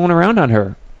was fooling around on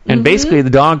her. And basically the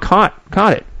dog caught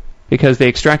it because they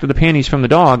extracted the panties from the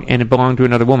dog and it belonged to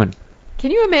another woman.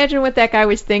 Can you imagine what that guy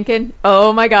was thinking?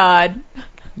 Oh, my God.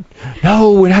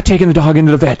 No, we're not taking the dog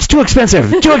into the vet. It's too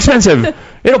expensive. Too expensive.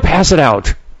 It'll pass it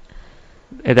out.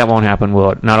 That won't happen,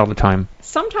 will it? Not all the time.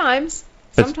 Sometimes.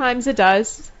 Sometimes it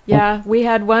does. Yeah, we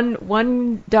had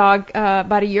one dog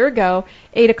about a year ago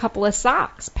ate a couple of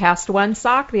socks. Passed one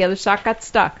sock, the other sock got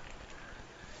stuck.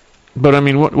 But, I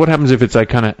mean, what happens if it's, like,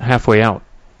 kind of halfway out?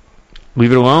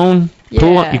 Leave it alone?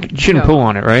 Yeah, you shouldn't pull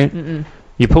on it, right? Mm-mm.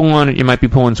 You pull on it, you might be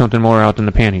pulling something more out than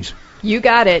the panties. You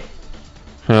got it.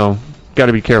 So, got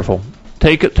to be careful.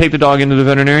 Take the dog into the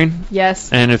veterinarian.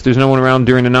 Yes. And if there's no one around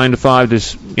during the 9 to 5,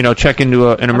 just check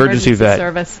into an emergency vet.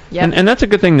 Service. Yep. And that's a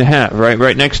good thing to have, right?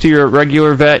 Right next to your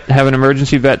regular vet, have an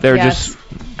emergency vet there, just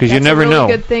because you never know. That's a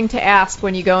really good thing to ask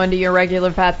when you go into your regular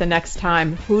vet the next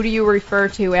time. Who do you refer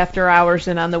to after hours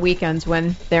and on the weekends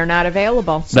when they're not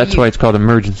available? So that's why it's called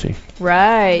emergency.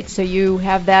 Right. So you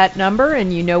have that number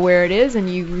and you know where it is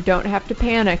and you don't have to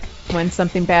panic when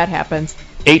something bad happens.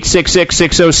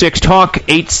 866-606-TALK,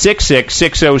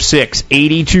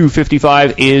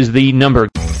 866-606-8255 is the number.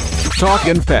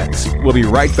 Talkin' Pets. We'll be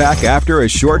right back after a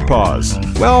short pause.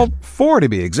 Well, 4 to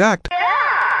be exact.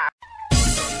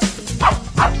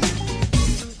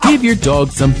 Give your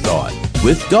dog some thought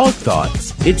with Dog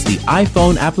Thoughts. It's the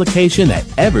iPhone application that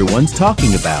everyone's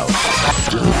talking about.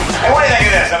 Hey, what do you think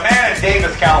of this? A man in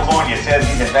Davis, California says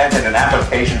he's invented an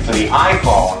application for the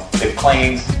iPhone that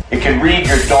claims it can read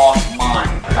your dog's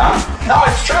mind. Huh? No,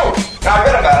 it's true. I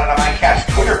read about it on my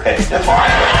cat's Twitter page. That's why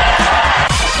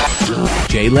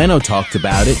Jay Leno talked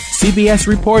about it, CBS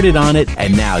reported on it,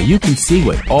 and now you can see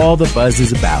what all the buzz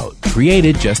is about.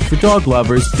 Created just for dog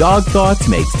lovers, Dog Thoughts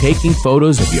makes taking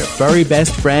photos of your furry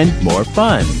best friend more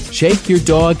fun. Shake your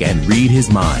dog and read his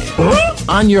mind.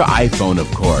 On your iPhone, of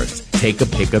course. Take a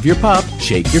pic of your pup,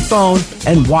 shake your phone,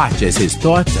 and watch as his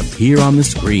thoughts appear on the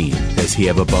screen. Does he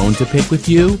have a bone to pick with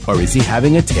you, or is he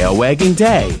having a tail-wagging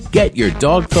day? Get your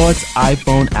Dog Thoughts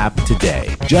iPhone app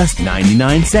today. Just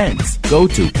 99 cents. Go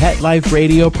to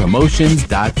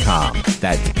PetLifeRadioPromotions.com.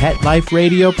 That's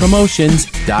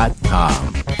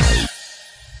PetLifeRadioPromotions.com.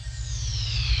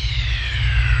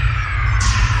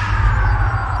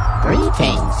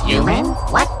 Greetings, human.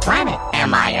 What planet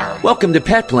am I on? Welcome to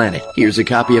Pet Planet. Here's a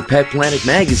copy of Pet Planet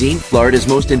magazine, Florida's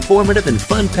most informative and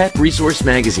fun pet resource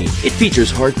magazine. It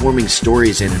features heartwarming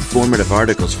stories and informative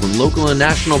articles from local and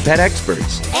national pet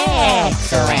experts.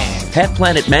 Excellent. Pet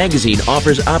Planet magazine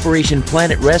offers Operation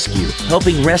Planet Rescue,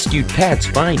 helping rescued pets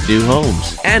find new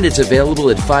homes. And it's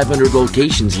available at 500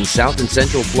 locations in South and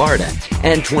Central Florida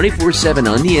and 24/7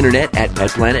 on the internet at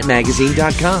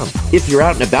PetPlanetMagazine.com. If you're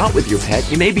out and about with your pet,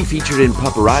 you may be featured in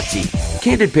Paparazzi,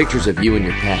 candid pictures of you and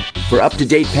your pet. For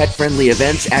up-to-date pet-friendly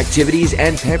events, activities,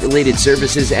 and pet-related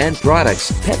services and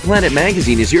products, Pet Planet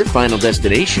Magazine is your final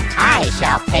destination. I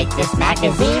shall take this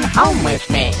magazine home with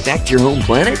me. Back to your home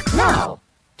planet? No,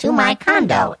 to my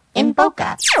condo in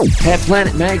Boca. Pet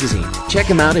Planet Magazine. Check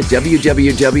them out at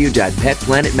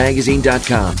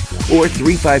www.petplanetmagazine.com or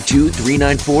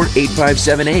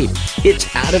 352-394-8578.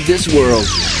 It's out of this world.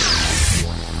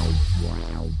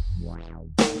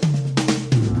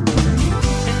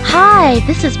 Hi,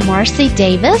 this is Marcy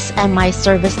Davis and my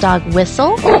service dog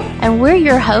Whistle, and we're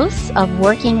your hosts of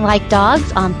Working Like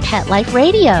Dogs on Pet Life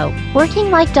Radio.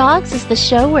 Working Like Dogs is the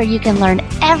show where you can learn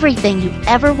everything you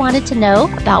ever wanted to know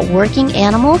about working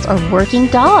animals or working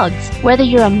dogs. Whether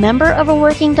you're a member of a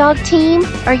working dog team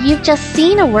or you've just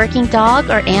seen a working dog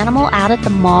or animal out at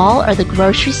the mall or the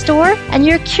grocery store and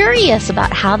you're curious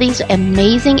about how these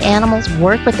amazing animals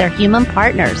work with their human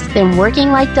partners, then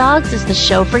Working Like Dogs is the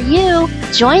show for you.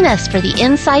 Join us for the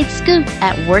inside scoop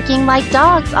at Working Like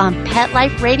Dogs on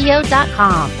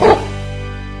PetLifeRadio.com.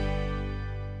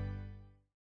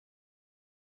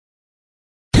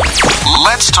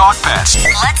 Let's Talk Pets.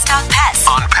 Let's Talk Pets.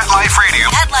 On Pet Life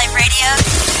Radio.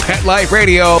 Pet Life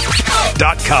Radio.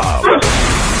 PetLifeRadio.com.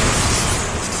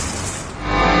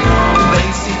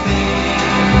 Basic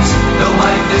things the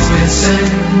wife is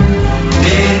missing.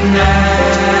 Didn't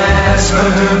ask for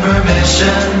her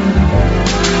permission.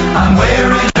 I'm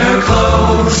wearing her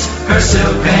clothes, her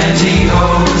silk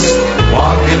pantyhose,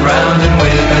 walking round in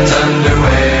women's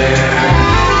underwear.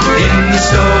 In the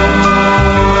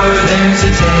store, there's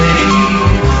a teddy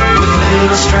with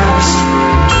little straps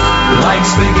like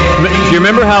spaghetti. Do you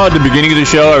remember how at the beginning of the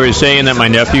show I was saying that my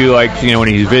nephew likes, when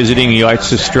he's visiting, he likes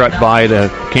to strut by the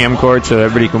camcord so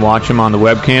everybody can watch him on the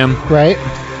webcam? Right.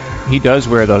 He does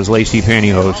wear those lacy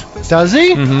pantyhose. Does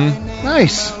he? Mm-hmm.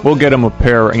 Nice. We'll get him a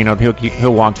pair.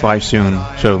 He'll walk by soon.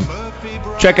 So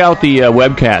check out the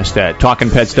webcast at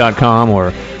talkingpets.com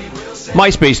or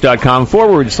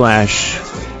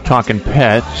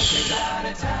myspace.com/talkingpets.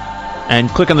 And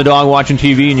click on the dog watching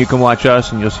TV, and you can watch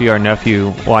us, and you'll see our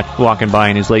nephew walking by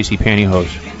in his lacy pantyhose.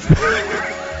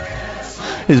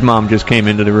 His mom just came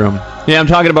into the room. Yeah, I'm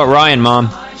talking about Ryan, Mom.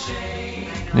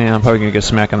 Yeah, I'm probably going to get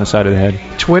smacked on the side of the head.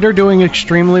 Twitter doing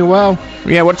extremely well.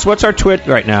 Yeah, what's our twit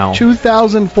right now?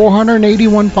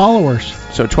 2,481 followers.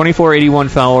 So 2,481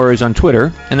 followers on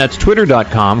Twitter, and that's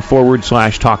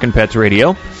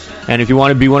twitter.com/TalkingPetsRadio. And if you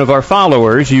want to be one of our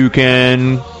followers, you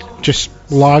can just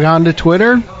log on to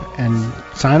Twitter and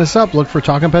sign us up. Look for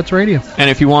Talking Pets Radio. And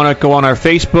if you want to go on our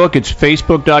Facebook, it's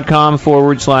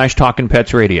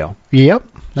facebook.com/TalkingPetsRadio. Yep.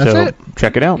 That's it.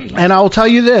 Check it out. And I will tell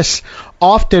you this.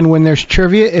 Often when there's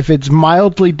trivia, if it's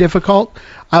mildly difficult,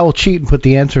 I will cheat and put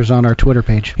the answers on our Twitter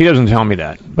page. He doesn't tell me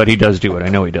that, but he does do it. I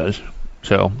know he does.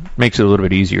 So makes it a little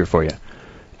bit easier for you.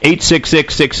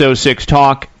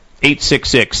 866-606-TALK.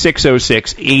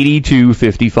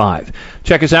 866-606-8255.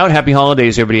 Check us out. Happy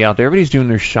holidays, everybody out there. Everybody's doing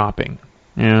their shopping.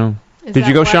 Did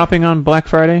you go shopping on Black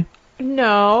Friday?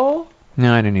 No.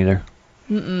 No, I didn't either.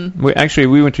 Mm-mm.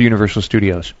 We went to Universal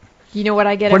Studios. You know what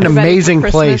I get? What an amazing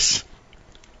place.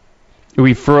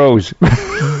 We froze.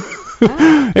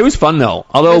 It was fun, though.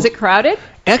 Although, was it crowded?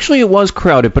 Actually, it was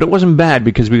crowded, but it wasn't bad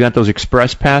because we got those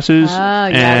express passes,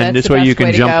 and this way you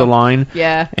can jump the line.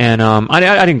 Yeah. And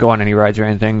I didn't go on any rides or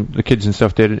anything. The kids and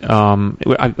stuff did.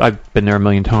 I've been there a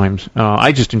million times.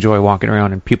 I just enjoy walking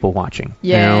around and people watching,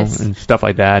 yes, and stuff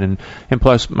like that. And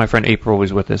plus, my friend April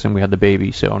was with us, and we had the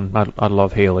baby, so I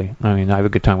love Haley. I mean, I have a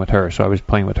good time with her, so I was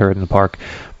playing with her in the park.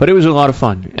 But it was a lot of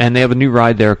fun. And they have a new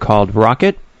ride there called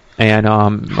Rocket. And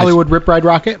Hollywood Rip Ride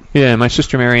Rocket? Yeah, my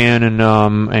sister Marianne and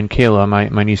Kayla,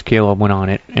 my niece Kayla, went on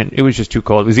it, and it was just too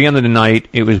cold. It was the end of the night.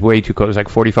 It was way too cold. It was like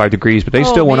 45 degrees, but they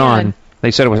still went on. They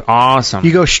said it was awesome.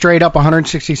 You go straight up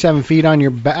 167 feet on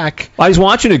your back. I was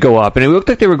watching it go up, and it looked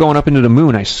like they were going up into the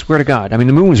moon. I swear to God. I mean,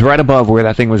 the moon was right above where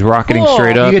that thing was rocketing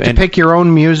straight up. You get to pick your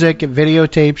own music. It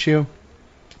videotapes you.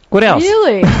 What else?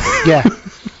 Really? Yeah.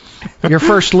 Your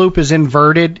first loop is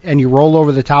inverted, and you roll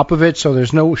over the top of it, so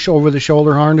there's no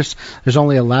over-the-shoulder harness. There's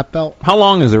only a lap belt. How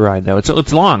long is the ride, though?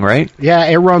 It's long, right? Yeah,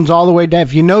 it runs all the way down.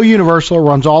 If you know Universal, it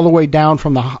runs all the way down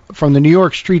from the New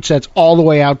York street sets all the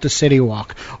way out to City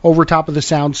Walk. Over top of the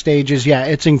sound stages. Yeah,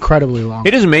 it's incredibly long.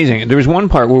 It is amazing. There was one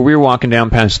part where we were walking down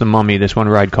past the Mummy, this one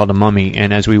ride called the Mummy,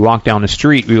 and as we walked down the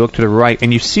street, we looked to the right,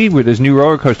 and you see where this new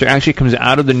roller coaster actually comes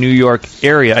out of the New York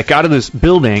area, like out of this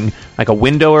building, like a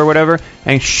window or whatever,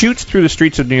 and shoots through the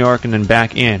streets of New York and then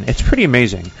back in. It's pretty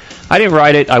amazing. I didn't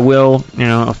ride it. I will.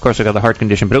 Of course, I got the heart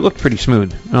condition, but it looked pretty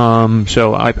smooth.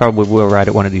 So I probably will ride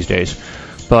it one of these days.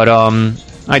 But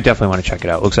I definitely want to check it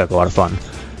out. It looks like a lot of fun.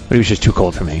 But it was just too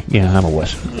cold for me. Yeah, I'm a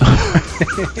wuss.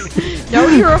 No,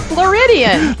 you're a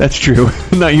Floridian. That's true.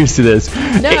 I'm not used to this.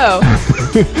 No.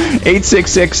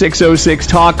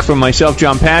 866-606-TALK from myself,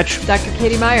 John Patch. Dr.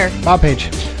 Katie Meyer. Bob Page.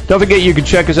 Don't forget you can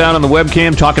check us out on the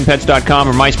webcam, talkingpets.com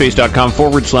or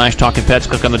myspace.com/talkingpets.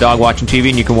 Click on the dog watching TV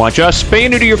and you can watch us. Spay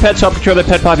and neuter your pets, help control the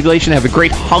pet population. Have a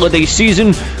great holiday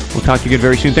season. We'll talk to you again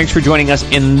very soon. Thanks for joining us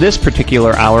in this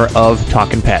particular hour of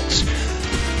Talking Pets.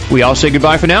 We all say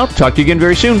goodbye for now. Talk to you again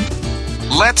very soon.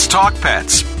 Let's Talk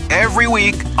Pets, every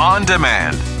week on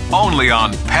demand, only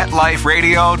on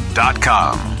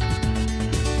PetLifeRadio.com.